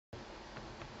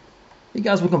Hey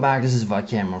guys, welcome back. This is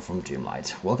Cameron from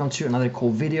Dreamlight. Welcome to another cool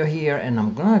video here, and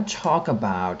I'm gonna talk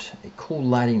about a cool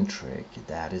lighting trick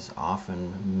that is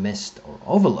often missed or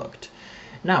overlooked.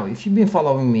 Now, if you've been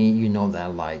following me, you know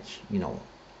that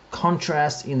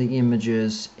contrast in the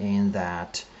images, and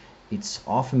that it's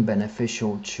often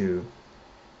beneficial to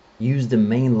use the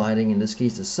main lighting, in this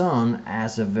case the sun,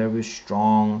 as a very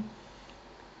strong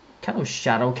kind of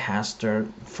shadow caster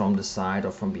from the side or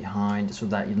from behind, so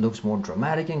that it looks more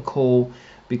dramatic and cool.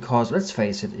 Because let's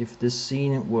face it, if this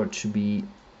scene were to be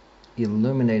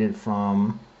illuminated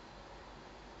from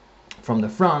the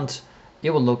front,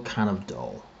 it will look kind of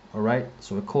dull. All right,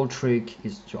 so a cool trick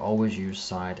is to always use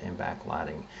side and back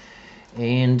lighting,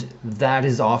 and that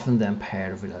is often then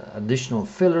paired with additional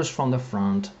fillers from the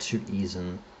front to ease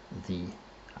in the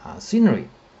scenery.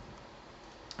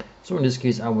 So in this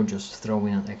case, I would just throw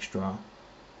in an extra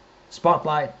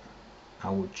spotlight. I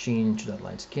would change that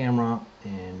light's camera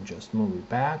and just move it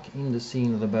back in the scene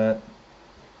a little bit.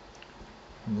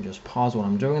 Let me just pause while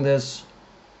I'm doing this.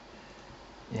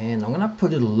 And I'm gonna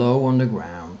put it low on the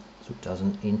ground so it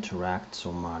doesn't interact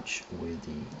so much with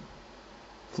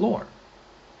the floor.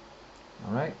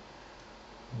 All right,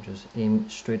 just aim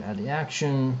straight at the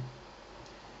action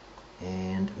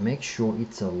and make sure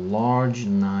it's a large,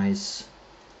 nice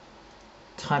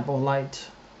type of light,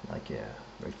 like a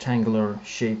rectangular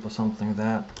shape or something like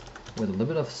that, with a little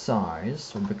bit of size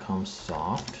so it becomes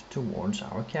soft towards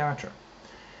our character.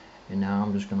 And now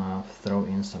I'm just gonna throw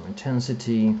in some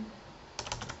intensity,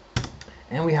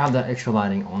 and we have that extra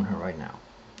lighting on her right now.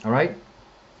 All right,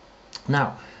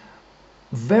 now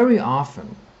very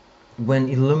often when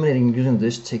illuminating using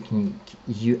this technique,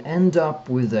 you end up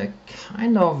with a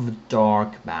kind of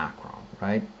dark background,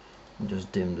 right? I'll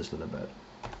just dim this a little bit.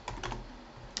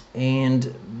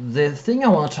 And the thing I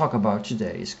want to talk about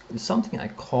today is something I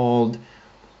call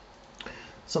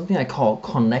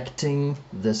connecting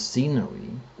the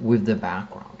scenery with the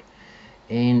background.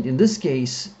 And in this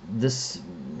case,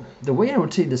 the way I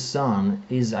rotate the sun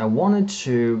is I wanted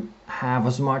to have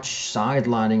as much side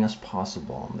lighting as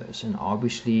possible on this, and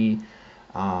obviously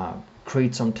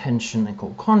create some tension and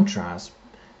cool contrast.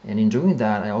 And in doing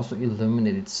that, I also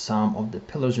illuminated some of the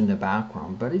pillars in the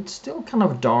background, but it's still kind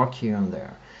of dark here and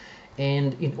there.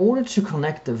 And in order to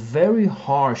connect the very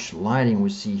harsh lighting we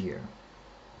see here,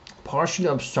 partially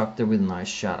obstructed with nice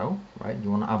shadow, right? You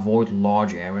want to avoid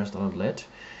large areas that are lit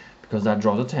because that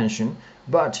draws attention,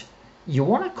 but you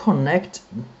want to connect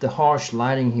the harsh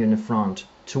lighting here in the front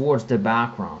towards the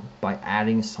background by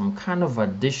adding some kind of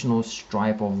additional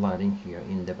stripe of lighting here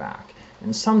in the back.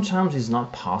 And sometimes it's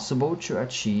not possible to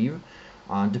achieve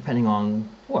depending on,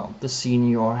 well, the scene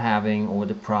you're having or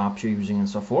the props you're using and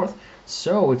so forth.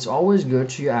 So it's always good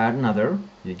to add another,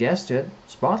 you guessed it,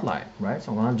 spotlight, right?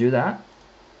 So I'm gonna do that.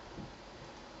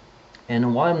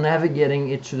 And while I'm navigating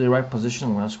it to the right position,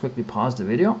 I'm gonna just quickly pause the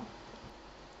video.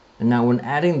 And now when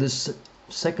adding this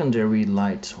secondary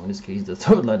light, or in this case the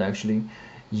third light actually,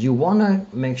 you wanna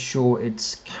make sure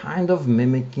it's kind of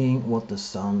mimicking what the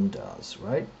sun does,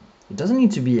 right? It doesn't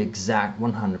need to be exact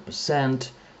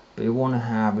 100%, but you want to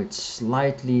have it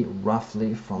slightly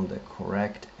roughly from the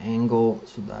correct angle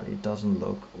so that it doesn't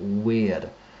look weird.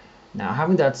 Now,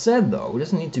 having that said though, it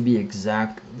doesn't need to be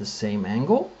exact the same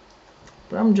angle,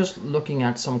 but I'm just looking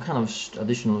at some kind of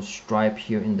additional stripe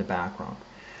here in the background.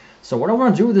 So what I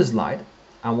want to do with this light,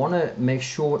 I want to make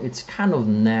sure it's kind of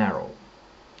narrow.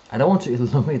 I don't want to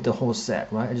illuminate the whole set,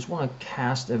 right? I just want to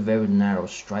cast a very narrow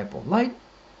stripe of light,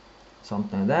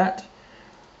 something like that.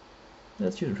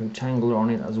 Let's use rectangular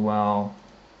on it as well.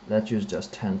 Let's use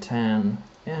just 1010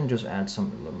 and just add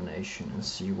some illumination and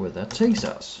see where that takes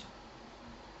us.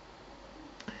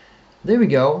 There we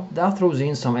go. That throws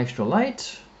in some extra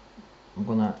light. I'm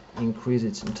gonna increase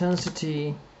its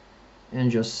intensity and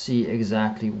just see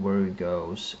exactly where it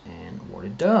goes and what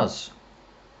it does.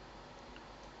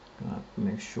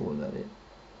 Make sure that it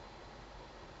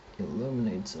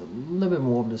illuminates a little bit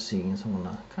more of the scene. So I'm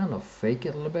gonna kind of fake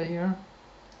it a little bit here.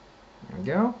 There we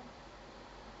go.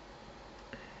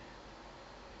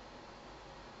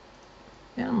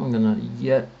 And I'm gonna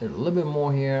get a little bit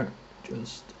more here,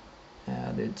 just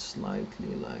add it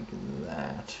slightly like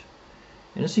that.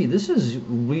 And you see, this is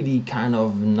really kind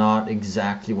of not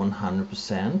exactly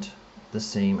 100% the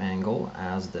same angle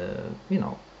as the,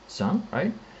 sun,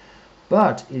 right?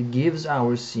 But it gives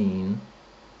our scene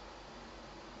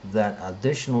that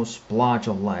additional splotch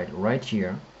of light right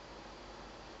here.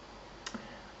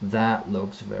 That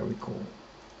looks very cool.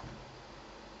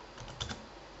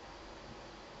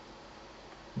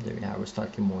 There we have it,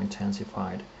 slightly more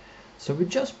intensified. So we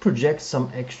just project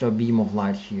some extra beam of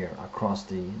light here across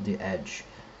the edge.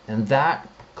 and that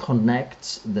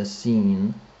connects the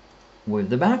scene with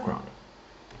the background.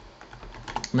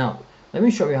 Now let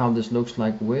me show you how this looks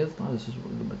like with, oh, this is a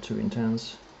little bit too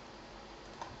intense,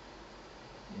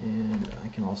 and I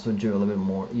can also do a little bit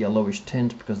more yellowish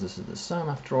tint because this is the sun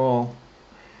after all.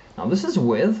 Now this is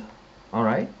with, all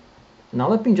right, now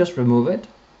let me just remove it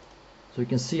so you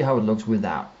can see how it looks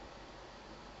without.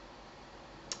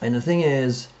 And the thing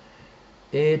is,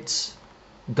 it's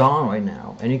gone right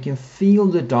now, and you can feel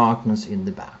the darkness in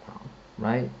the background,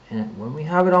 right? And when we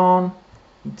have it on,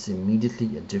 it's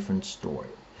immediately a different story.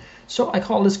 So I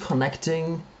call this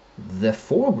connecting the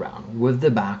foreground with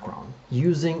the background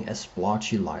using a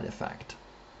splotchy light effect.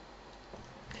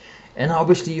 And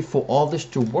obviously for all this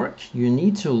to work, you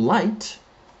need to light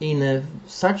in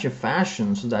such a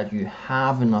fashion so that you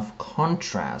have enough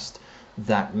contrast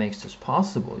that makes this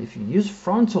possible. If you use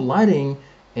frontal lighting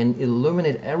and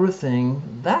illuminate everything,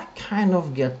 that kind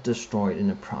of gets destroyed in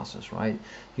the process, right?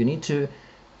 You need to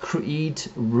create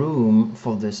room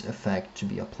for this effect to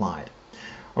be applied.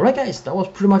 All right, guys, that was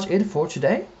pretty much it for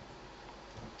today.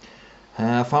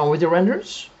 Have fun with your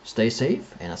renders, stay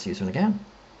safe, and I'll see you soon again.